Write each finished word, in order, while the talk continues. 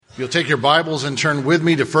You'll take your Bibles and turn with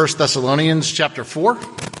me to 1 Thessalonians chapter 4. I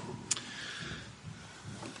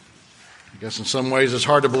guess in some ways it's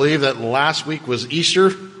hard to believe that last week was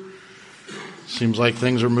Easter. Seems like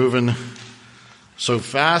things are moving so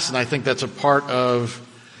fast, and I think that's a part of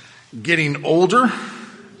getting older.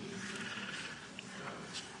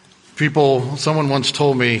 Someone once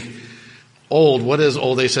told me, old, what is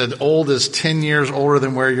old? They said, old is 10 years older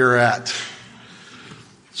than where you're at.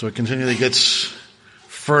 So it continually gets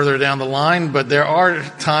further down the line, but there are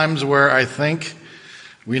times where I think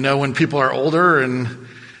we know when people are older, and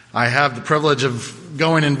I have the privilege of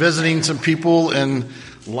going and visiting some people in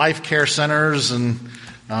life care centers and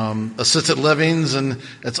assisted livings, and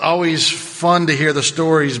it's always fun to hear the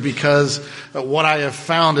stories, because what I have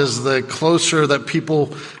found is the closer that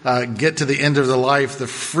people get to the end of their life, the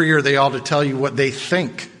freer they are to tell you what they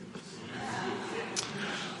think.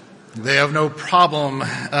 They have no problem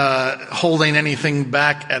holding anything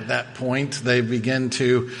back at that point. They begin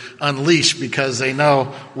to unleash because they know,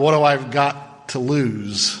 what do I've got to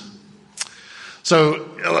lose? So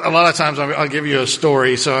a lot of times I'll give you a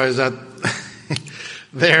story. So I was at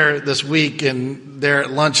there this week, and there at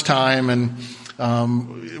lunchtime, and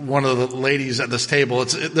one of the ladies at this table,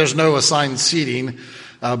 there's no assigned seating,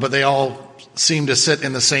 but they all seem to sit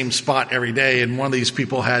in the same spot every day, and one of these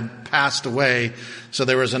people had passed away, so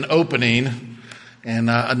there was an opening, and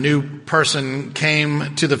a new person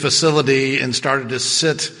came to the facility and started to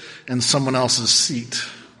sit in someone else's seat.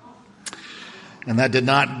 And that did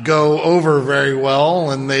not go over very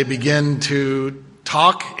well, and they began to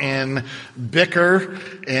talk and bicker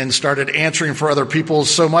and started answering for other people,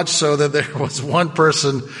 so much so that there was one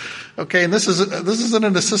person, okay, and this is in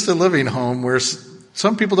an assisted living home where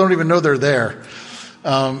some people don't even know they're there.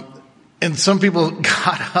 And some people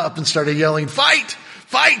got up and started yelling, "Fight!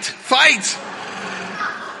 Fight! Fight!"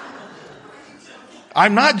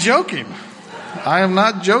 I'm not joking. I am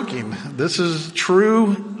not joking. This is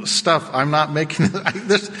true stuff. I'm not making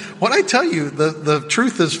this. What I tell you, the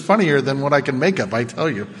truth is funnier than what I can make up, I tell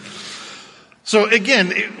you. So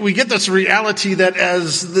again, we get this reality that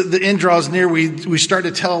as the end draws near, we start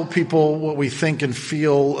to tell people what we think and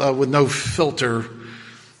feel with no filter.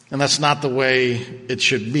 And that's not the way it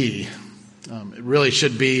should be. It really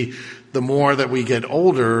should be, the more that we get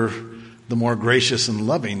older, the more gracious and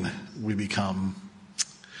loving we become.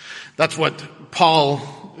 That's what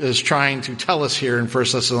Paul is trying to tell us here in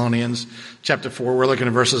 1 Thessalonians chapter 4. We're looking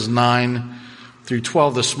at verses 9 through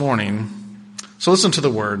 12 this morning. So listen to the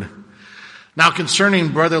word. Now concerning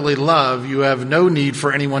brotherly love, you have no need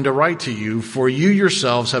for anyone to write to you, for you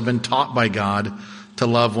yourselves have been taught by God to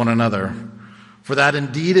love one another. For that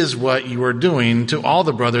indeed is what you are doing to all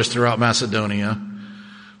the brothers throughout Macedonia.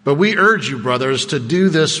 But we urge you, brothers, to do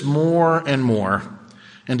this more and more,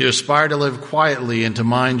 and to aspire to live quietly and to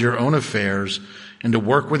mind your own affairs and to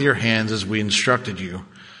work with your hands as we instructed you,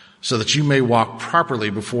 so that you may walk properly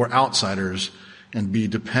before outsiders and be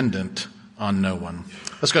dependent on no one.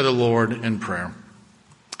 Let's go to the Lord in prayer.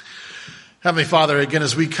 Heavenly Father, again,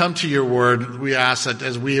 as we come to your word, we ask that,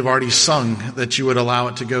 as we have already sung, that you would allow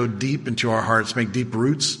it to go deep into our hearts, make deep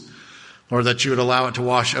roots, or that you would allow it to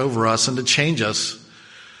wash over us and to change us.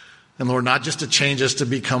 And Lord, not just to change us to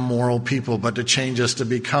become moral people, but to change us to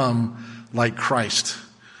become like Christ,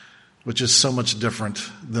 which is so much different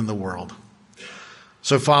than the world.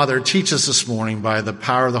 So Father, teach us this morning by the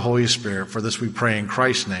power of the Holy Spirit. For this we pray in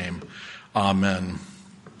Christ's name. Amen.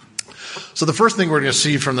 So the first thing we're going to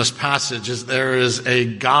see from this passage is there is a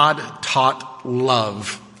God-taught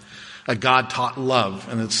love. A God-taught love.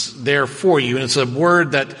 And it's there for you. And it's a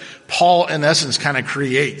word that Paul, in essence, kind of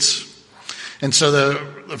creates. And so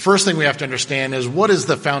the first thing we have to understand is, what is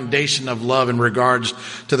the foundation of love in regards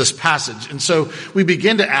to this passage? And so we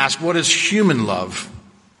begin to ask, what is human love?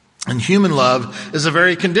 And human love is a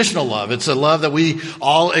very conditional love. It's a love that we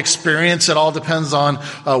all experience. It all depends on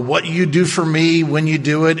what you do for me, when you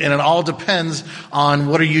do it, and it all depends on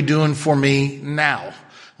what are you doing for me now.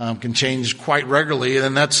 Can change quite regularly,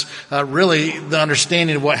 and that's really the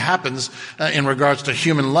understanding of what happens in regards to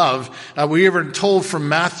human love. We are told from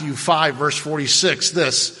Matthew 5, verse 46,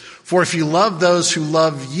 this: "For if you love those who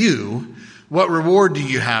love you, what reward do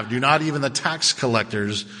you have? Do not even the tax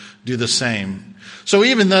collectors do the same?" So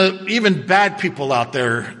even bad people out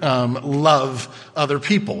there love other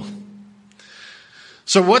people.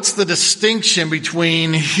 So what's the distinction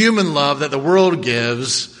between human love that the world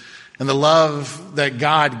gives and the love that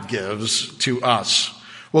God gives to us?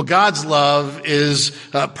 Well, God's love is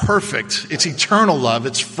perfect. It's eternal love.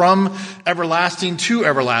 It's from everlasting to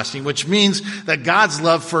everlasting, which means that God's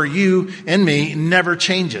love for you and me never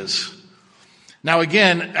changes. Now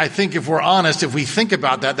again, I think if we're honest, if we think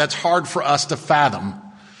about that, that's hard for us to fathom.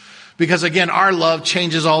 Because again, our love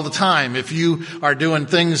changes all the time. If you are doing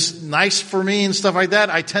things nice for me and stuff like that,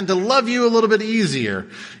 I tend to love you a little bit easier.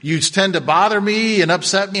 You tend to bother me and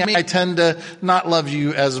upset me. I tend to not love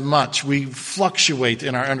you as much. We fluctuate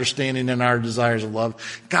in our understanding and our desires of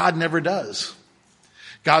love. God never does.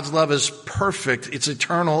 God's love is perfect. It's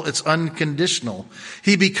eternal. It's unconditional.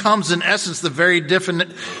 He becomes, in essence, the very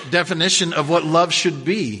definition of what love should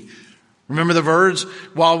be. Remember the words?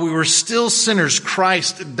 While we were still sinners,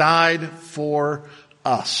 Christ died for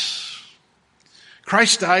us.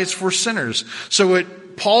 Christ dies for sinners. So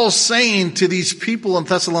what Paul's saying to these people in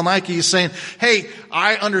Thessalonica, he's saying, hey,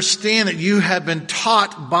 I understand that you have been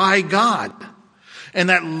taught by God, and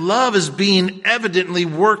that love is being evidently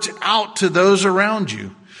worked out to those around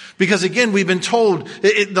you. Because again, we've been told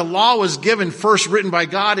the law was given first written by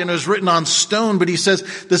God, and it was written on stone. But he says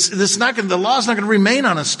the law is not going to remain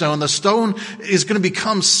on a stone. The stone is going to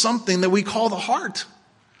become something that we call the heart.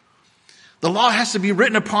 The law has to be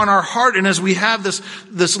written upon our heart. And as we have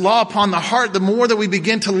this law upon the heart, the more that we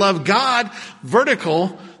begin to love God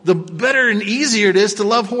vertical, the better and easier it is to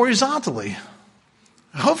love horizontally.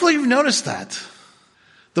 Hopefully you've noticed that.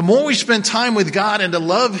 The more we spend time with God and to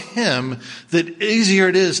love Him, the easier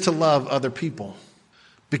it is to love other people.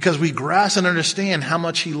 Because we grasp and understand how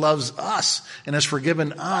much He loves us and has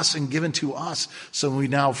forgiven us and given to us, so we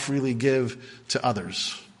now freely give to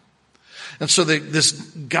others. And so this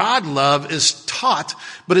God love is taught,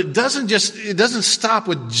 but it doesn't stop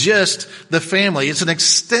with just the family. It's an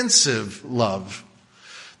extensive love.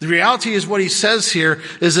 The reality is what he says here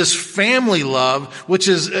is this family love, which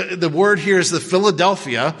is, the word here is the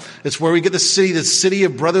Philadelphia. It's where we get the city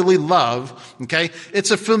of brotherly love. Okay. It's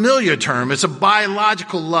a familiar term. It's a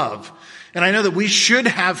biological love. And I know that we should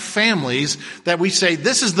have families that we say,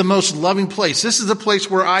 this is the most loving place. This is the place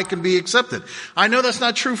where I can be accepted. I know that's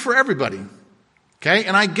not true for everybody. Okay.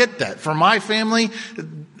 And I get that. For my family,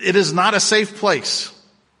 it is not a safe place.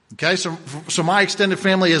 Okay, so my extended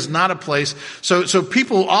family is not a place. So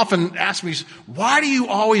people often ask me, why do you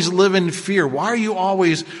always live in fear? Why are you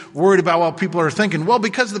always worried about what people are thinking? Well,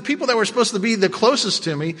 because the people that were supposed to be the closest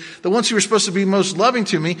to me, the ones who were supposed to be most loving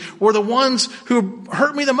to me, were the ones who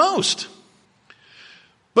hurt me the most.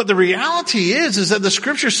 But the reality is that the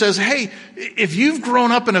scripture says, hey, if you've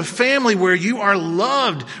grown up in a family where you are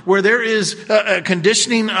loved, where there is a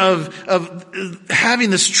conditioning of having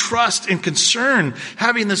this trust and concern,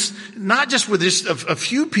 having this, not just with just a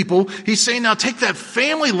few people, he's saying now take that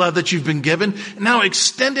family love that you've been given and now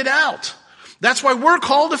extend it out. That's why we're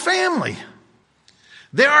called a family.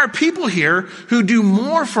 There are people here who do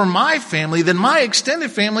more for my family than my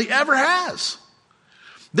extended family ever has.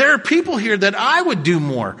 There are people here that I would do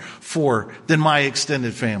more for than my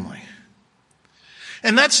extended family.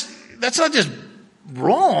 And that's not just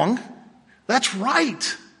wrong. That's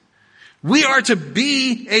right. We are to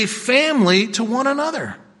be a family to one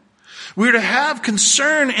another. We're to have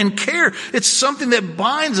concern and care. It's something that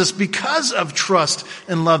binds us because of trust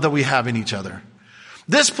and love that we have in each other.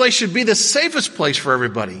 This place should be the safest place for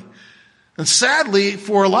everybody. And sadly,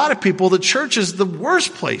 for a lot of people, the church is the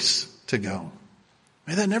worst place to go.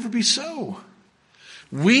 May that never be so.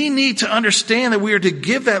 We need to understand that we are to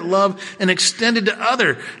give that love and extend it to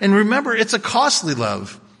other. And remember, it's a costly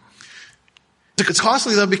love. It's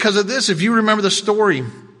costly love because of this. If you remember the story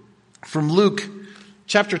from Luke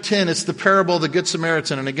chapter 10, it's the parable of the Good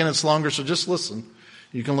Samaritan. And again, it's longer, so just listen.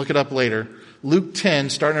 You can look it up later. Luke 10,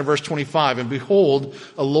 starting at verse 25. And behold,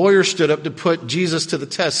 a lawyer stood up to put Jesus to the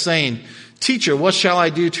test, saying, Teacher, what shall I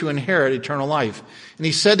do to inherit eternal life? And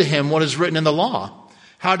he said to him, What is written in the law?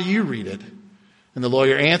 How do you read it? And the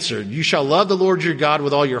lawyer answered, You shall love the Lord your God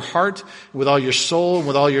with all your heart, and with all your soul, and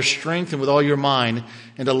with all your strength, and with all your mind,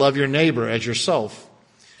 and to love your neighbor as yourself.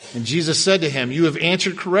 And Jesus said to him, You have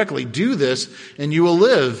answered correctly. Do this, and you will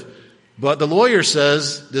live. But the lawyer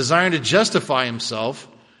says, desiring to justify himself,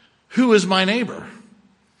 Who is my neighbor?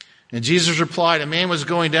 And Jesus replied, A man was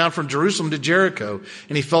going down from Jerusalem to Jericho,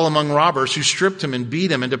 and he fell among robbers who stripped him and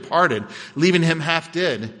beat him and departed, leaving him half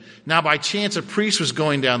dead. Now by chance a priest was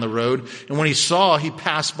going down the road, and when he saw, he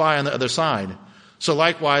passed by on the other side. So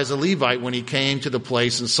likewise a Levite, when he came to the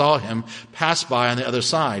place and saw him, passed by on the other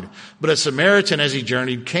side. But a Samaritan, as he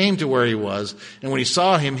journeyed, came to where he was, and when he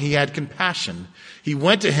saw him, he had compassion. He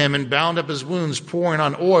went to him and bound up his wounds, pouring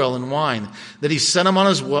on oil and wine. That he sent him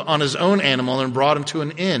on his own animal and brought him to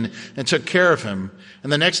an inn and took care of him.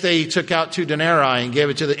 And the next day he took out 2 denarii and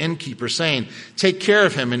gave it to the innkeeper, saying, Take care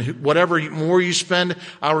of him, and whatever more you spend,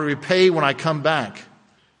 I will repay when I come back.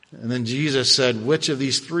 And then Jesus said, which of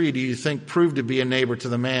these three do you think proved to be a neighbor to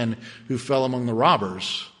the man who fell among the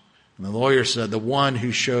robbers? And the lawyer said, the one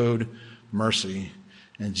who showed mercy.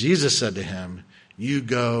 And Jesus said to him, you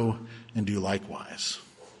go and do likewise.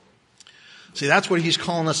 See, that's what he's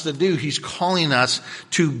calling us to do. He's calling us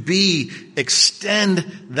to extend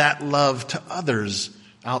that love to others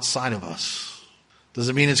outside of us. Does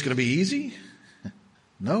it mean it's going to be easy?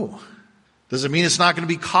 No. Does it mean it's not going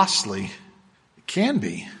to be costly? It can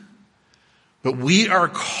be. But we are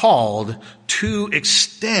called to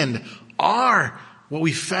extend what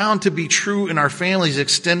we found to be true in our families,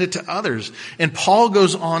 extend it to others. And Paul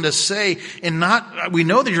goes on to say, we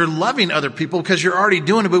know that you're loving other people because you're already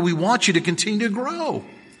doing it, but we want you to continue to grow.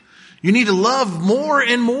 You need to love more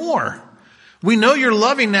and more. We know you're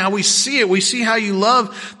loving now. We see it. We see how you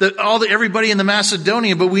love everybody in the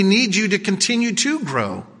Macedonia, but we need you to continue to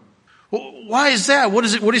grow. Well, why is that? What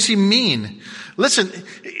does he mean? Listen,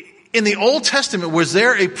 in the Old Testament, was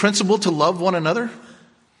there a principle to love one another?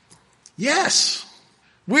 Yes.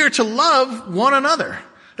 We are to love one another.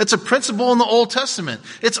 It's a principle in the Old Testament.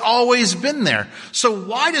 It's always been there. So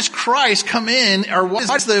why does Christ come in, or why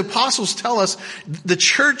does the apostles tell us the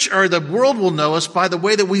church or the world will know us by the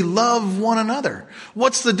way that we love one another?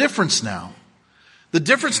 What's the difference now? The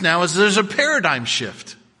difference now is there's a paradigm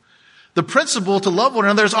shift. The principle to love one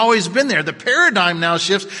another has always been there. The paradigm now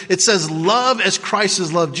shifts. It says, love as Christ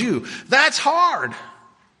has loved you. That's hard.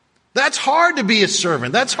 That's hard to be a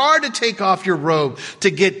servant. That's hard to take off your robe to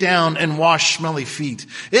get down and wash smelly feet.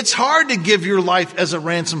 It's hard to give your life as a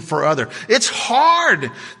ransom for other. It's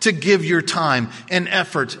hard to give your time and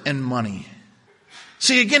effort and money.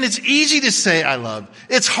 See, again, it's easy to say I love.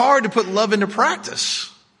 It's hard to put love into practice.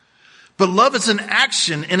 But love is an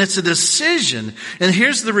action and it's a decision. And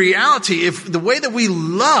here's the reality. If the way that we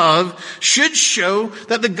love should show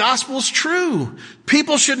that the gospel is true.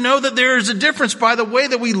 People should know that there is a difference by the way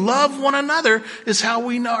that we love one another is how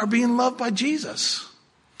we are being loved by Jesus.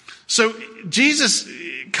 So Jesus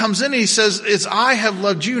comes in and he says, as I have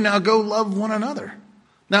loved you, now go love one another.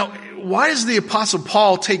 Now, why does the apostle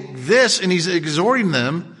Paul take this and he's exhorting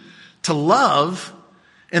them to love,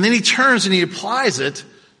 and then he turns and he applies it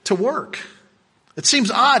to work? It seems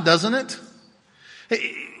odd, doesn't it?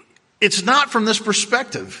 It's not from this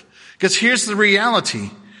perspective. Because here's the reality.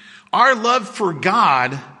 Our love for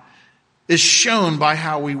God is shown by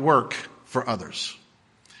how we work for others.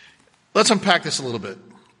 Let's unpack this a little bit.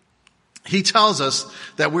 He tells us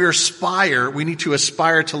that we need to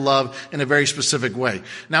aspire to love in a very specific way.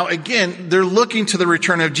 Now again, they're looking to the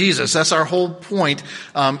return of Jesus. That's our whole point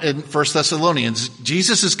in 1 Thessalonians.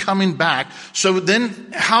 Jesus is coming back. So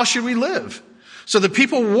then how should we live? So the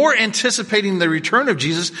people were anticipating the return of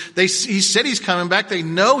Jesus. He said he's coming back. They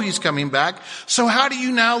know he's coming back. So how do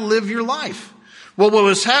you now live your life? Well, what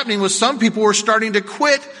was happening was some people were starting to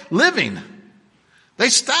quit living. They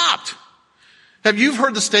stopped. Have you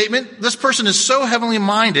heard the statement, this person is so heavenly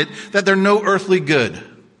minded that they're no earthly good?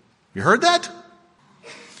 You heard that?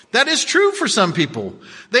 That is true for some people.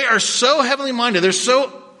 They are so heavenly minded, they're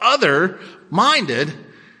so other minded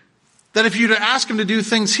that if you ask them to do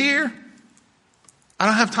things here, I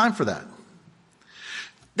don't have time for that.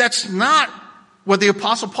 That's not what the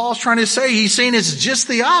apostle Paul is trying to say. He's saying it's just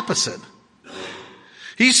the opposite.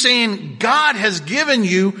 He's saying God has given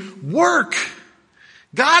you work.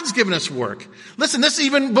 God's given us work. Listen, this is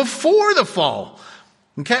even before the fall.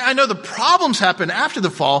 Okay, I know the problems happen after the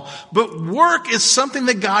fall, but work is something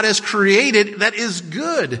that God has created that is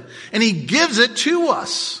good, and He gives it to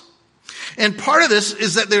us. And part of this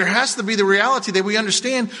is that there has to be the reality that we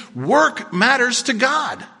understand work matters to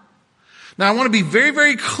God. Now, I want to be very,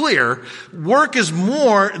 very clear. Work is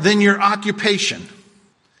more than your occupation.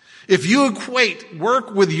 If you equate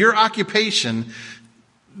work with your occupation,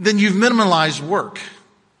 then you've minimalized work.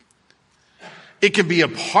 It can be a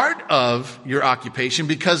part of your occupation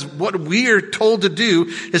because what we are told to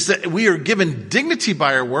do is that we are given dignity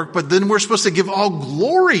by our work, but then we're supposed to give all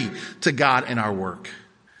glory to God in our work.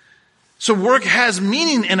 So work has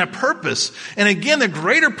meaning and a purpose. And again, the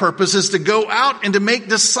greater purpose is to go out and to make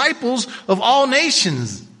disciples of all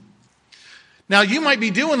nations. Now, you might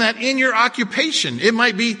be doing that in your occupation. It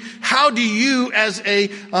might be, how do you as a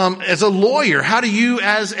lawyer, how do you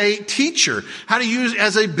as a teacher, how do you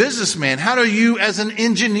as a businessman, how do you as an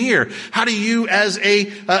engineer, how do you as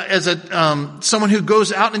someone who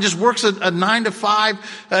goes out and just works a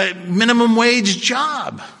 9-to-5 minimum wage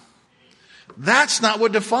job? That's not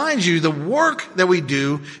what defines you. The work that we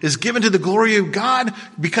do is given to the glory of God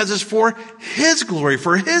because it's for His glory,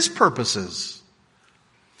 for His purposes.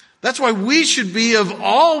 That's why we should be, of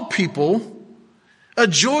all people, a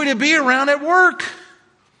joy to be around at work.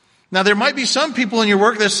 Now, there might be some people in your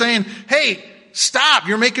work that are saying, hey, stop,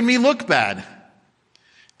 you're making me look bad.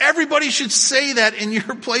 Everybody should say that in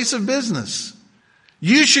your place of business.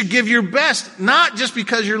 You should give your best, not just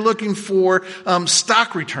because you're looking for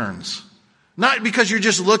stock returns, not because you're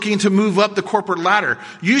just looking to move up the corporate ladder.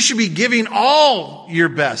 You should be giving all your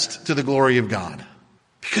best to the glory of God.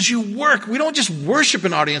 Because you work. We don't just worship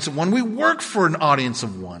an audience of one. We work for an audience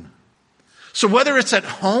of one. So whether it's at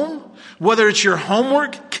home, whether it's your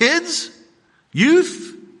homework, kids,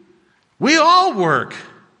 youth, we all work.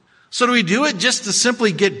 So do we do it just to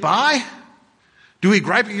simply get by? Do we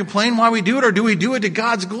gripe and complain while we do it, or do we do it to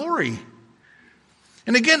God's glory?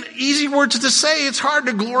 And again, easy words to say. It's hard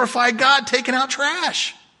to glorify God taking out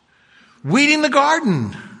trash, weeding the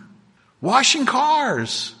garden, washing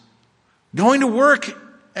cars, going to work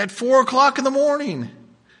at 4 o'clock in the morning,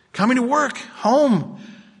 coming to work, home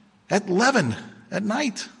at 11 at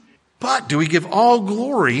night. But do we give all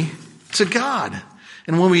glory to God?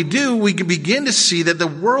 And when we do, we can begin to see that the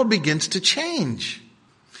world begins to change.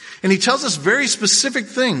 And he tells us very specific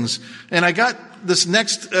things. And I got this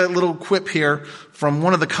next little quip here from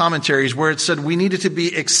one of the commentaries where it said we needed to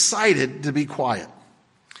be excited to be quiet.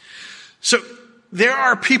 So there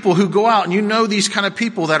are people who go out, and you know these kind of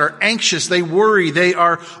people that are anxious, they worry, they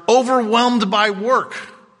are overwhelmed by work,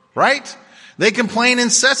 right? They complain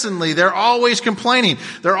incessantly. They're always complaining.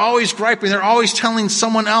 They're always griping. They're always telling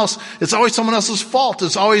someone else. It's always someone else's fault.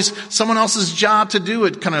 It's always someone else's job to do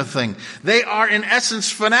it, kind of thing. They are, in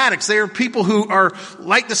essence, fanatics. They are people who are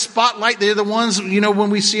like the spotlight. They're the ones, when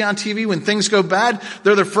we see on TV, when things go bad,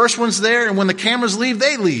 they're the first ones there. And when the cameras leave,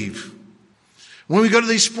 they leave. When we go to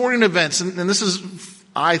these sporting events, and this is,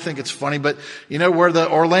 I think it's funny, but where the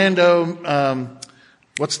Orlando,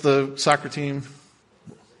 what's the soccer team?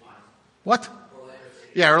 What?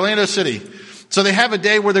 Orlando City. So they have a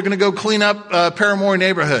day where they're going to go clean up Paramore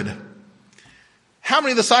neighborhood. How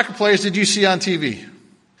many of the soccer players did you see on TV?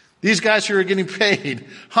 These guys who are getting paid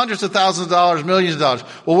hundreds of thousands of dollars, millions of dollars.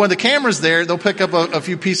 Well, when the camera's there, they'll pick up a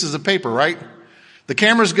few pieces of paper, right? The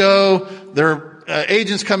cameras go, their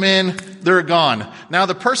agents come in, they're gone. Now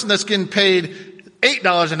the person that's getting paid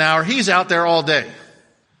 $8 an hour, he's out there all day.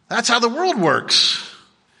 That's how the world works.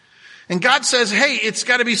 And God says, hey, it's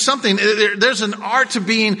got to be something. There's an art to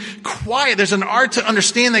being quiet. There's an art to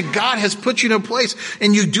understand that God has put you in a place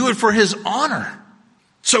and you do it for his honor.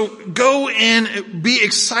 So go and be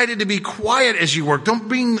excited to be quiet as you work. Don't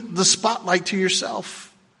bring the spotlight to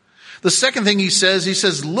yourself. The second thing he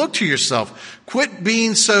says, look to yourself. Quit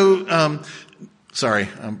being so,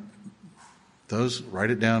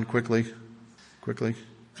 write it down quickly.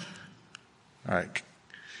 All right.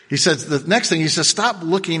 He says, the next thing, stop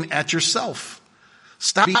looking at yourself.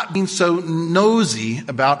 Stop being so nosy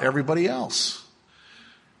about everybody else.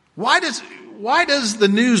 Why does the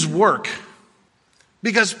news work?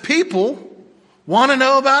 Because people want to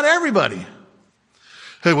know about everybody.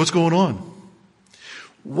 Hey, what's going on?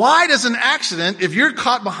 Why does an accident, if you're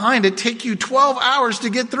caught behind it, take you 12 hours to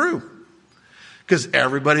get through? Because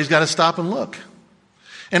everybody's got to stop and look.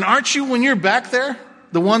 And aren't you, when you're back there,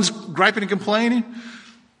 the ones griping and complaining?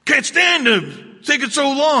 Can't stand it. It's taking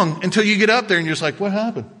so long, until you get up there and you're just like, what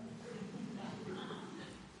happened?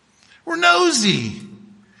 We're nosy.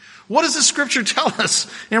 What does the scripture tell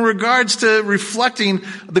us in regards to reflecting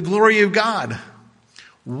the glory of God?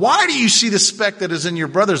 Why do you see the speck that is in your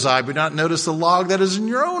brother's eye but not notice the log that is in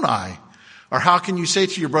your own eye? Or how can you say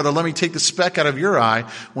to your brother, let me take the speck out of your eye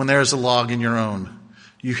when there is a log in your own?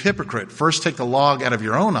 You hypocrite. First take the log out of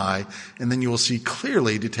your own eye, and then you will see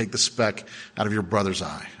clearly to take the speck out of your brother's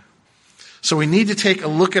eye. So we need to take a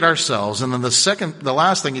look at ourselves. And then the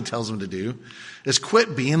last thing he tells them to do is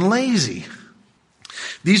quit being lazy.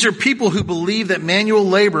 These are people who believe that manual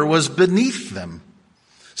labor was beneath them.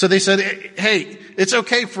 So they said, hey, it's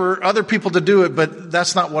okay for other people to do it, but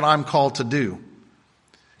that's not what I'm called to do.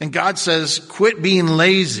 And God says, quit being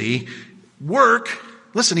lazy. Work.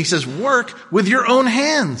 Listen, he says, work with your own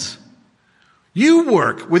hands. You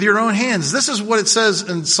work with your own hands. This is what it says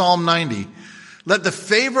in Psalm 90. Let the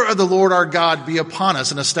favor of the Lord our God be upon us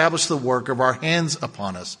and establish the work of our hands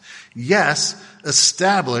upon us. Yes,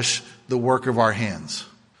 establish the work of our hands.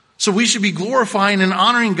 So we should be glorifying and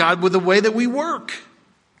honoring God with the way that we work.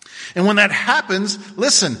 And when that happens,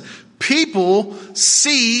 listen, people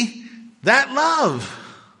see that love.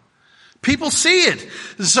 People see it.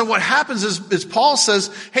 So what happens is Paul says,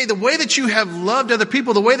 hey, the way that you have loved other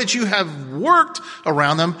people, the way that you have worked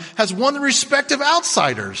around them has won the respect of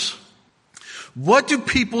outsiders. What do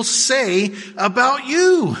people say about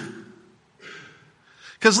you?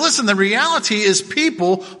 Because listen, the reality is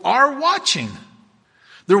people are watching.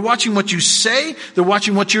 They're watching what you say. They're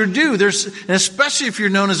watching what you do. And especially if you're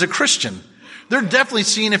known as a Christian, they're definitely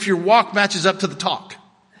seeing if your walk matches up to the talk.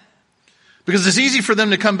 Because it's easy for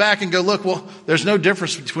them to come back and go, look, well, there's no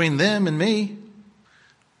difference between them and me.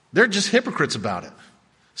 They're just hypocrites about it.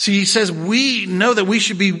 See, he says we know that we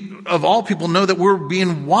should be, of all people, know that we're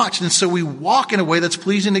being watched. And so we walk in a way that's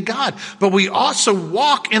pleasing to God. But we also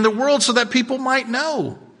walk in the world so that people might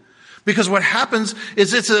know. Because what happens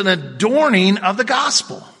is it's an adorning of the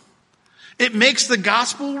gospel. It makes the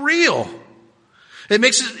gospel real. It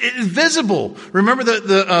makes it visible. Remember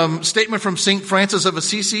the statement from St. Francis of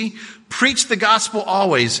Assisi? Preach the gospel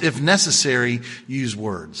always. If necessary, use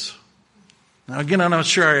words. Now again, I'm not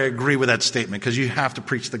sure I agree with that statement because you have to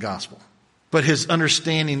preach the gospel. But his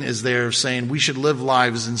understanding is there saying we should live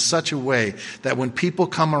lives in such a way that when people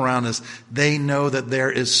come around us, they know that there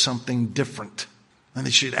is something different. And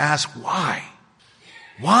they should ask why.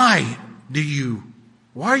 Why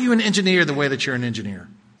are you an engineer the way that you're an engineer?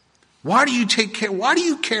 Why do you take care? Why do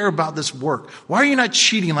you care about this work? Why are you not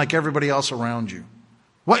cheating like everybody else around you?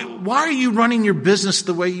 Why are you running your business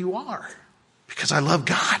the way you are? Because I love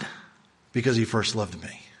God. Because he first loved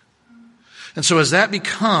me. And so as that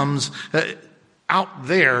becomes out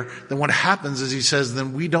there, then what happens is he says,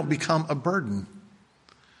 then we don't become a burden.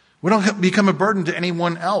 We don't become a burden to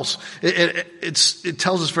anyone else. It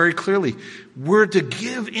tells us very clearly, we're to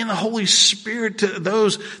give in the Holy Spirit to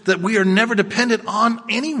those that we are never dependent on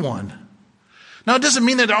anyone. Now, it doesn't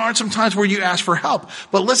mean that there aren't some times where you ask for help.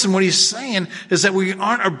 But listen, what he's saying is that we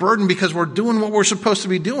aren't a burden because we're doing what we're supposed to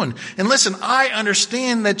be doing. And listen, I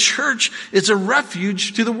understand that church is a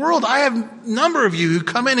refuge to the world. I have a number of you who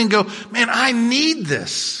come in and go, man, I need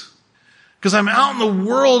this. Because I'm out in the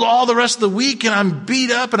world all the rest of the week and I'm beat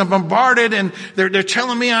up and I'm bombarded and they're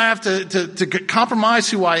telling me I have to compromise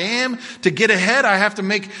who I am. To get ahead, I have to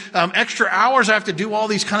make extra hours. I have to do all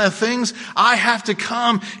these kind of things. I have to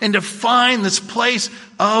come and to find this place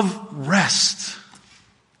of rest.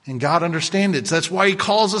 And God understands it. So that's why he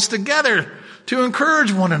calls us together to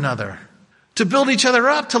encourage one another, to build each other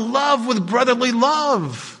up, to love with brotherly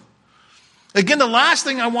love. Again, the last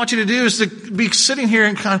thing I want you to do is to be sitting here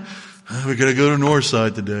and kind of, we got to go to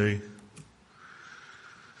Northside today.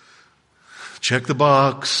 Check the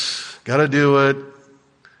box. Got to do it.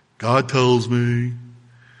 God tells me.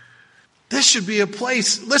 This should be a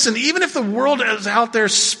place. Listen, even if the world is out there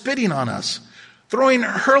spitting on us,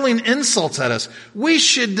 hurling insults at us, we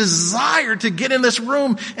should desire to get in this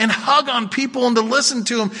room and hug on people and to listen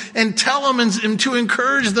to them and tell them and to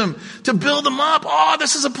encourage them, to build them up. Oh,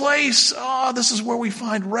 this is a place. Oh, this is where we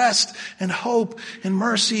find rest and hope and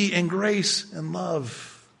mercy and grace and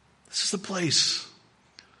love. This is the place.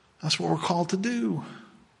 That's what we're called to do.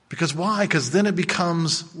 Because why? Because then it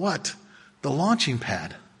becomes what? The launching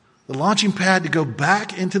pad. The launching pad to go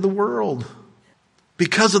back into the world.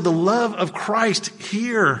 Because of the love of Christ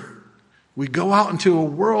here, we go out into a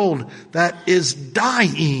world that is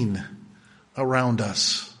dying around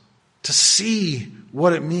us to see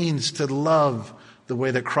what it means to love the way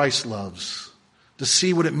that Christ loves, to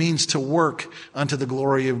see what it means to work unto the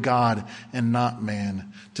glory of God and not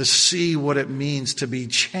man, to see what it means to be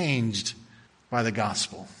changed by the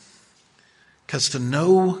gospel. Because to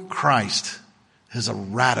know Christ is a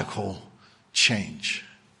radical change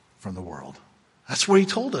from the world. That's what he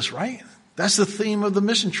told us, right? That's the theme of the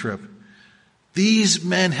mission trip. These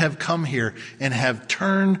men have come here and have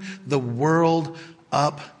turned the world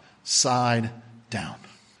upside down.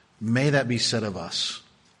 May that be said of us.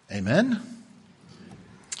 Amen?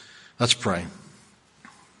 Let's pray.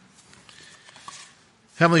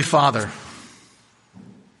 Heavenly Father,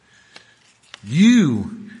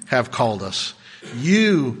 you have called us.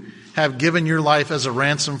 You have given your life as a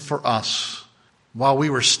ransom for us. While we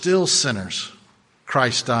were still sinners,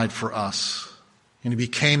 Christ died for us. And he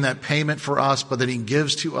became that payment for us, but then he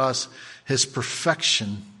gives to us his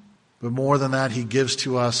perfection. But more than that, he gives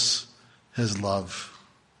to us his love.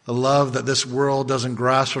 A love that this world doesn't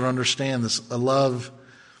grasp or understand. A love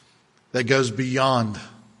that goes beyond.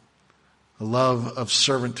 A love of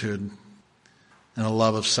servitude and a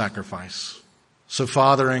love of sacrifice. So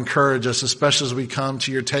Father, encourage us, especially as we come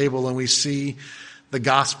to your table and we see the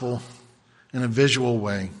gospel in a visual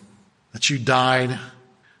way. That you died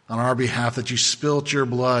on our behalf, that you spilt your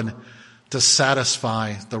blood to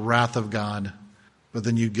satisfy the wrath of God. But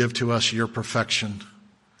then you give to us your perfection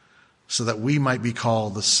so that we might be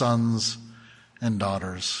called the sons and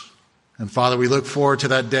daughters. And Father, we look forward to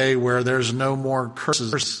that day where there's no more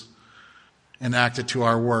curses enacted to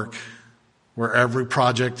our work, where every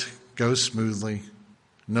project goes smoothly,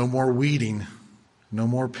 no more weeding, no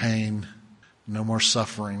more pain, no more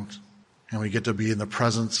suffering. and we get to be in the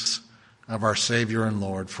presence of our Savior and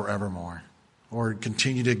Lord forevermore. Lord,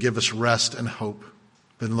 continue to give us rest and hope.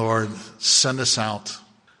 But Lord, send us out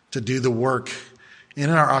to do the work in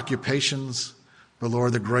our occupations, but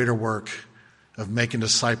Lord, the greater work of making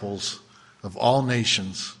disciples of all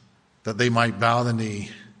nations, that they might bow the knee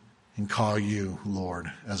and call you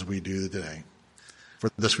Lord, as we do today. For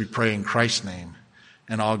this we pray in Christ's name,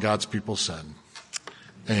 and all God's people said,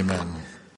 amen.